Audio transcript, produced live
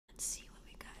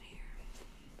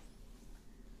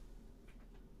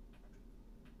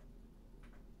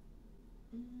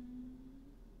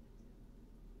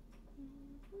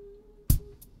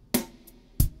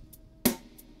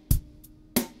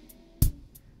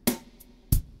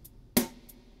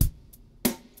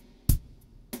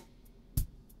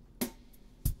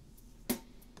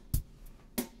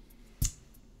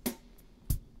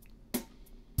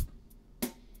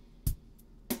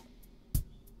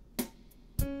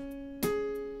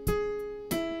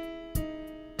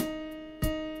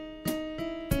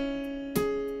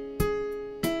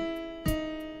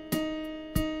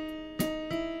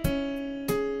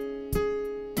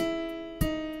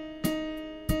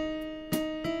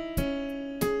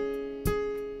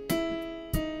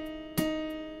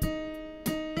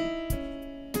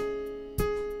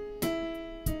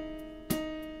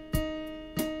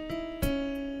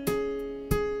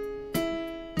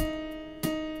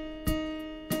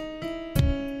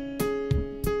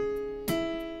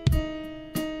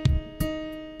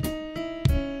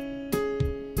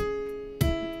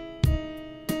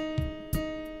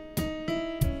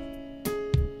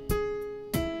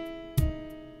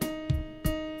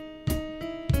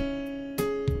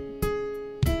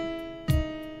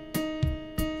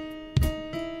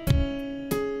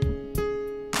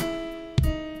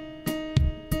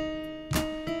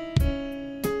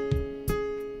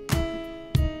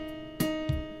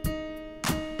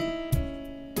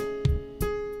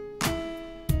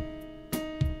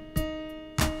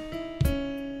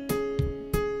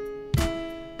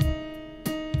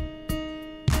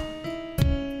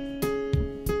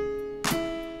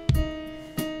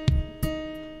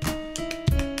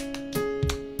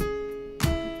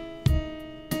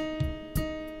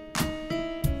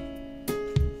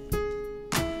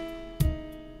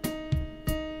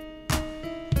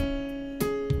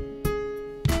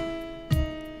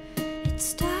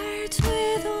starts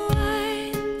with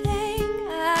one thing,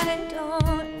 I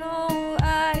don't know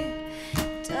why.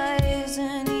 It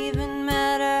doesn't even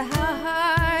matter how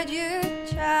hard you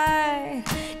try.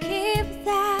 Keep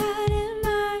that in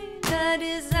mind. I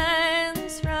designed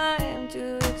this rhyme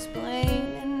to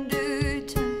explain in due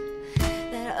time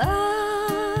that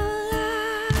all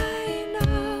I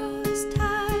know is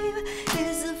time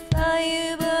is a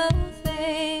valuable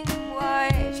thing.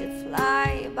 Watch it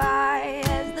fly by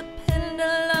as the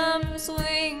pendulum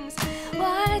swings.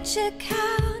 Watch it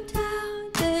count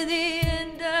down to the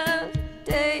end of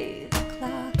the day. The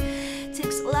clock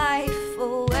takes life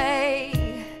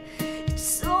away. It's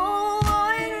so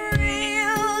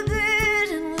unreal,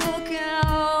 didn't look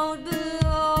out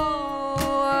below.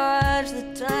 Watch the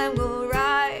time go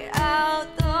right out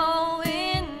the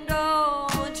window.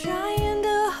 Trying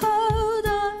to hold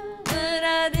on, but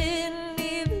I didn't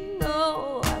even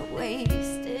know I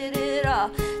wasted it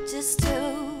all just to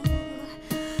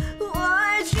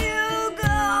watch you go.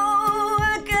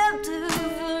 I kept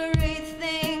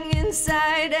everything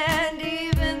inside, and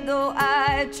even though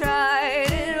I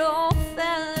tried, it all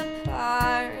fell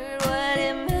apart. What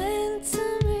it meant to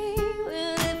me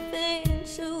will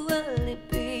eventually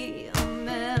be a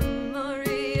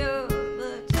memory of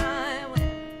a time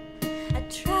when I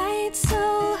tried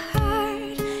so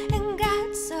hard and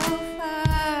got so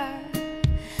far.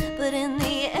 But in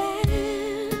the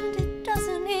end, it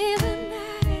doesn't even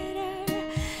matter.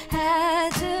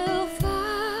 Had to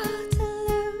fall to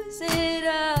lose it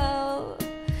all.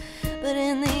 But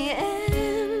in the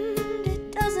end,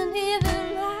 it doesn't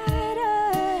even matter.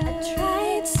 I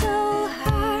tried so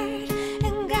hard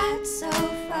and got so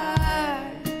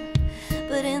far.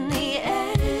 But in the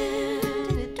end,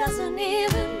 it doesn't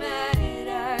even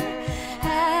matter.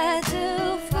 Had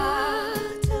to fall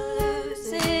to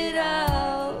lose it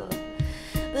all.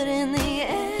 But in the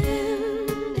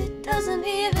end, it doesn't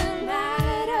even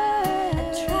matter. I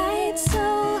tried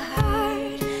so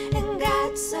hard and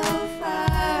got so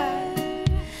far.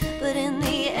 But in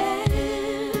the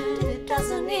end, it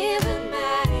doesn't even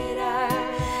matter.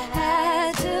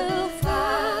 Had to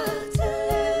fall to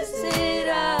lose it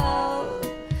all.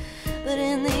 But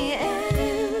in the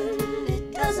end,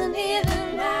 it doesn't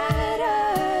even matter.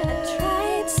 I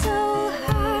tried so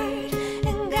hard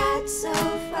and got so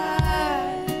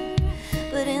far.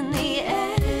 But in the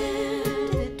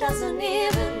end, it doesn't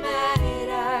even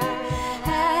matter.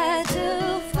 Had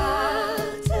to fall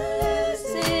to lose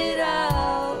it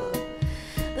all.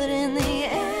 But in the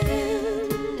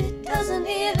end, it doesn't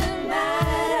even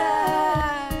matter.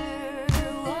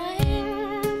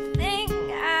 One thing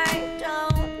I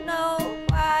don't know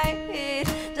why, it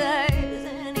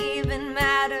doesn't even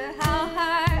matter how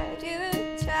hard you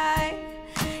try.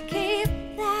 Keep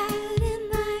that in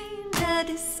mind. I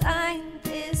designed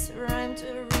this rhyme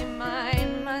to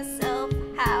remind myself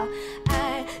how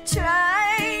I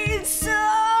tried so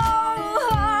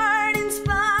hard in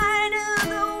spite of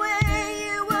the way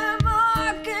you were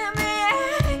mocking me,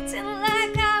 acting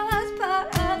like I was part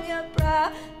of your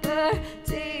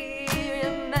property.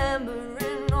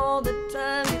 Remembering all the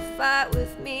time you fight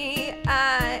with me,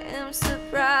 I am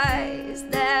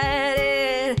surprised that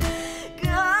it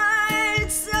got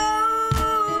so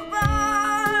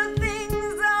far.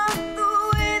 Things aren't the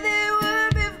way they were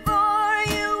before.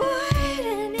 You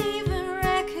wouldn't even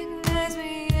recognize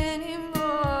me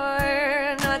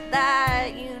anymore. Not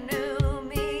that you knew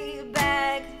me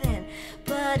back then,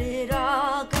 but it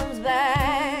all comes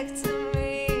back to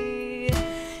me.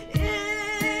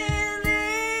 In the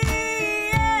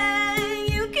end,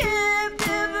 you kept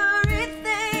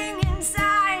everything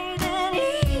inside, and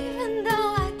even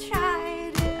though I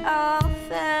tried, it all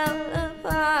fell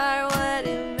apart. What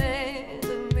it meant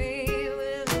to me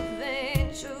will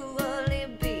eventually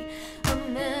be a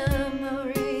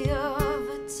memory of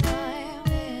a time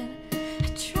when I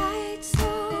tried so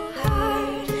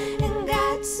hard and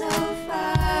got so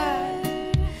far.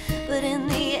 But in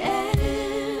the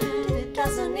end, it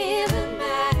doesn't even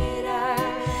matter.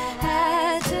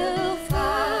 Had to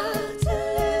fall to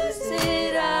lose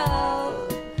it all.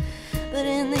 But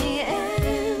in the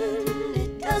end,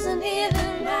 it doesn't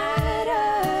even matter.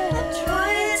 I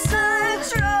tried so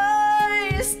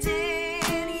trust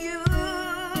in you,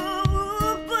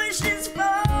 push as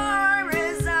far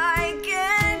as I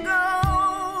can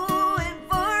go. And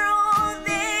for all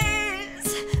this,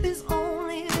 there's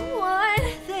only one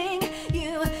thing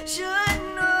you should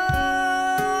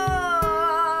know.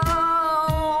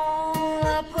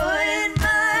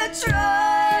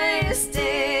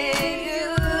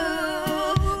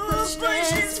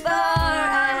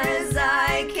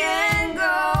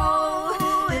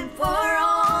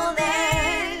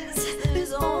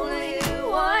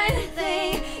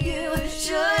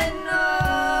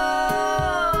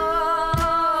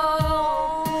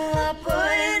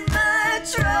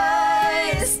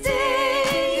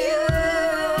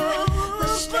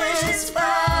 is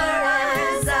fire.